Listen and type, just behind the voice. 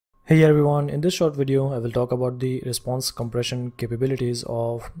Hey everyone, in this short video I will talk about the response compression capabilities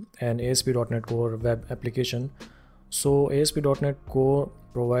of an ASP.NET Core web application. So ASP.NET Core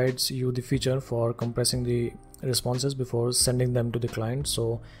provides you the feature for compressing the responses before sending them to the client.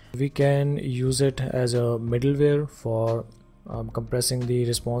 So we can use it as a middleware for compressing the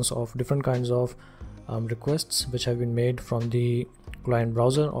response of different kinds of requests which have been made from the client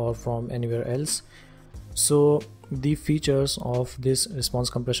browser or from anywhere else. So the features of this response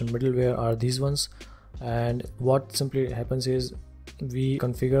compression middleware are these ones, and what simply happens is we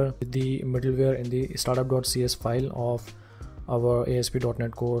configure the middleware in the startup.cs file of our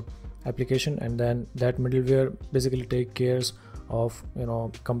ASP.NET Core application, and then that middleware basically takes care of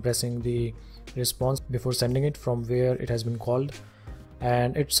compressing the response before sending it from where it has been called.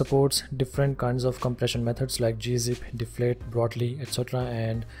 And it supports different kinds of compression methods like gzip, deflate, broadly, etc.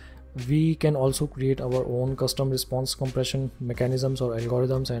 And we can also create our own custom response compression mechanisms or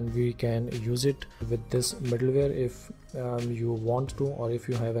algorithms, and we can use it with this middleware if you want to, or if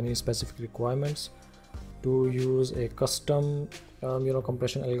you have any specific requirements to use a custom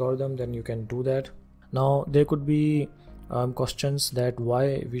compression algorithm, then you can do that. Now there could be questions that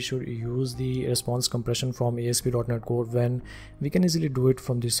why we should use the response compression from ASP.NET Core when we can easily do it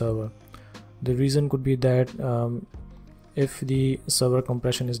from the server. The reason could be that if the server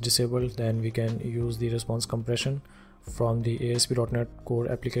compression is disabled, then we can use the response compression from the ASP.NET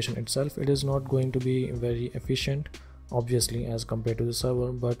Core application itself. It is not going to be very efficient, obviously, as compared to the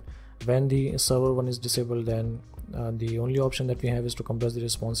server, but when the server one is disabled, then the only option that we have is to compress the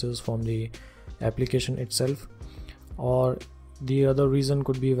responses from the application itself. Or the other reason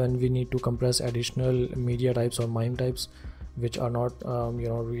could be when we need to compress additional media types or MIME types which are not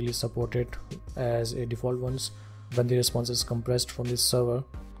really supported as a default ones when the response is compressed from this server.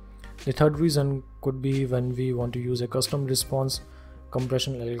 The third reason could be when we want to use a custom response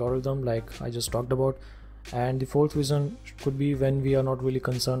compression algorithm like I just talked about. And the fourth reason could be when we are not really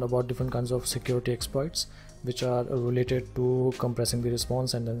concerned about different kinds of security exploits which are related to compressing the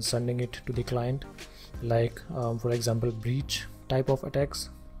response and then sending it to the client, like for example breach type of attacks.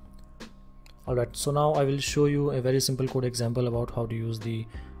 Alright, so now I will show you a very simple code example about how to use the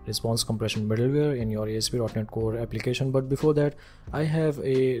response compression middleware in your ASP.NET Core application. But before that, I have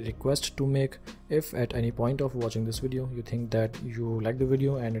a request to make. If at any point of watching this video you think that you like the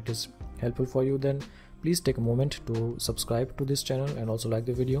video and it is helpful for you, then please take a moment to subscribe to this channel and also like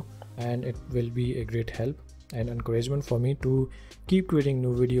the video, and it will be a great help and encouragement for me to keep creating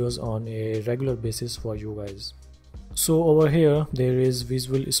new videos on a regular basis for you guys. So over here there is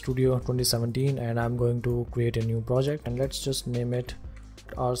Visual Studio 2017, and I'm going to create a new project, and let's just name it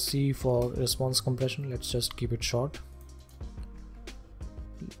RC for response compression. Let's just keep it short.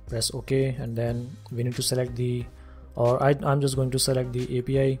 Press OK, and then we need to select I'm just going to select the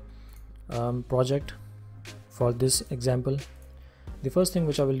API project for this example. The first thing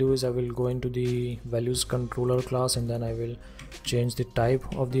which I will do is I will go into the values controller class, and then I will change the type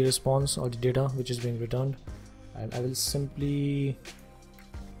of the response or the data which is being returned, and I will simply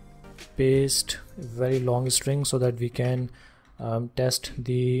paste a very long string so that we can test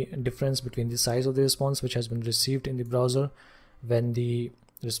the difference between the size of the response which has been received in the browser when the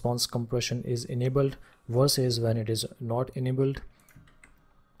response compression is enabled versus when it is not enabled.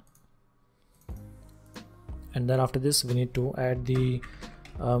 And then after this we need to add the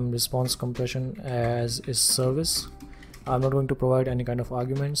response compression as a service. I'm not going to provide any kind of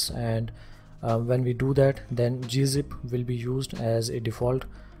arguments, and when we do that, then gzip will be used as a default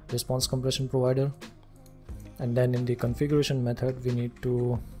response compression provider. And then in the configuration method we need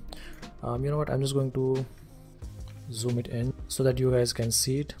to I'm just going to zoom it in so that you guys can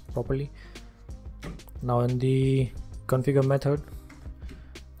see it properly. Now in the configure method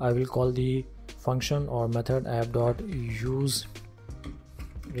I will call the function or method app.use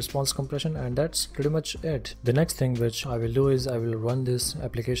response compression, and that's pretty much it. The next thing which I will do is I will run this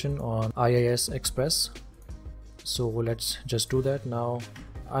application on IIS Express. So let's just do that. Now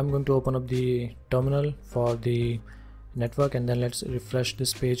I'm going to open up the terminal for the network, and then let's refresh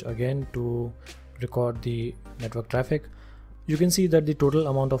this page again to record the network traffic. You can see that the total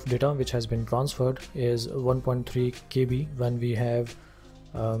amount of data which has been transferred is 1.3 KB when we have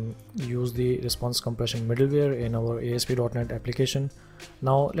used the response compression middleware in our ASP.NET application.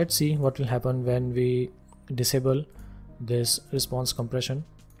 Now let's see what will happen when we disable this response compression.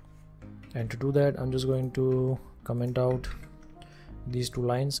 And to do that, I'm just going to comment out these two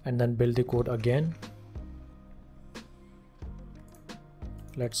lines and then build the code again.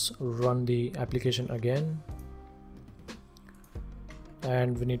 Let's run the application again,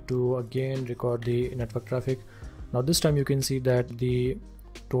 and we need to again record the network traffic. Now this time you can see that the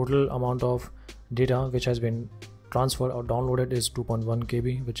total amount of data which has been transferred or downloaded is 2.1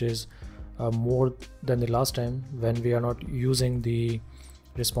 KB, which is more than the last time when we are not using the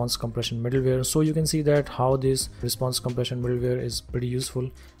response compression middleware. So you can see that how this response compression middleware is pretty useful.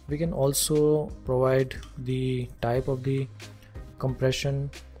 We can also provide the type of the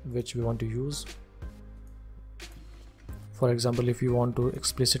compression which we want to use. For example, if you want to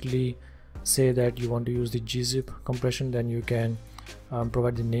explicitly say that you want to use the gzip compression, then you can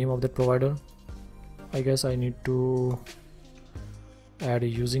provide the name of that provider. I guess I need to add a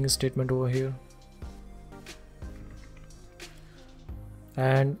using statement over here,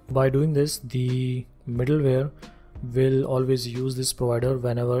 and by doing this the middleware will always use this provider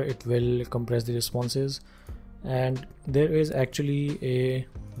whenever it will compress the responses. And there is actually a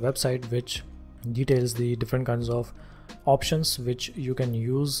website which details the different kinds of options which you can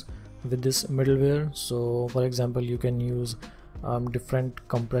use with this middleware. So for example, you can use different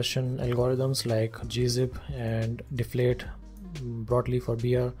compression algorithms like gzip and deflate broadly for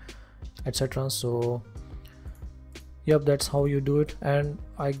BR, etc. So yep, that's how you do it. And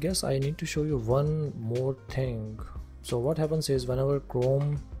I guess I need to show you one more thing. So what happens is whenever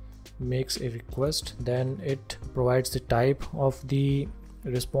Chrome makes a request, then it provides the type of the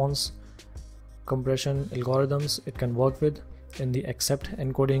response compression algorithms it can work with in the accept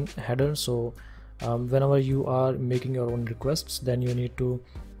encoding header. So whenever you are making your own requests, then you need to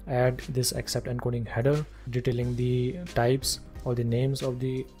add this accept encoding header detailing the types or the names of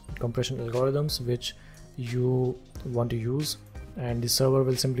the compression algorithms which you want to use, and the server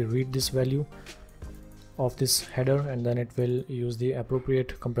will simply read this value of this header and then it will use the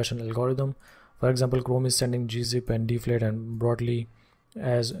appropriate compression algorithm. For example, Chrome is sending gzip and deflate and broadly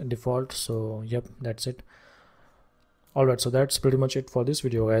as default. So yep, that's it. Alright, so that's pretty much it for this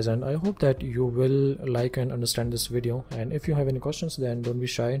video, guys, and I hope that you will like and understand this video. And if you have any questions, then don't be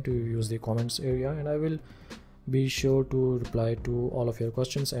shy to use the comments area, and I will be sure to reply to all of your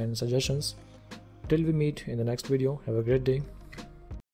questions and suggestions. Till we meet in the next video, have a great day.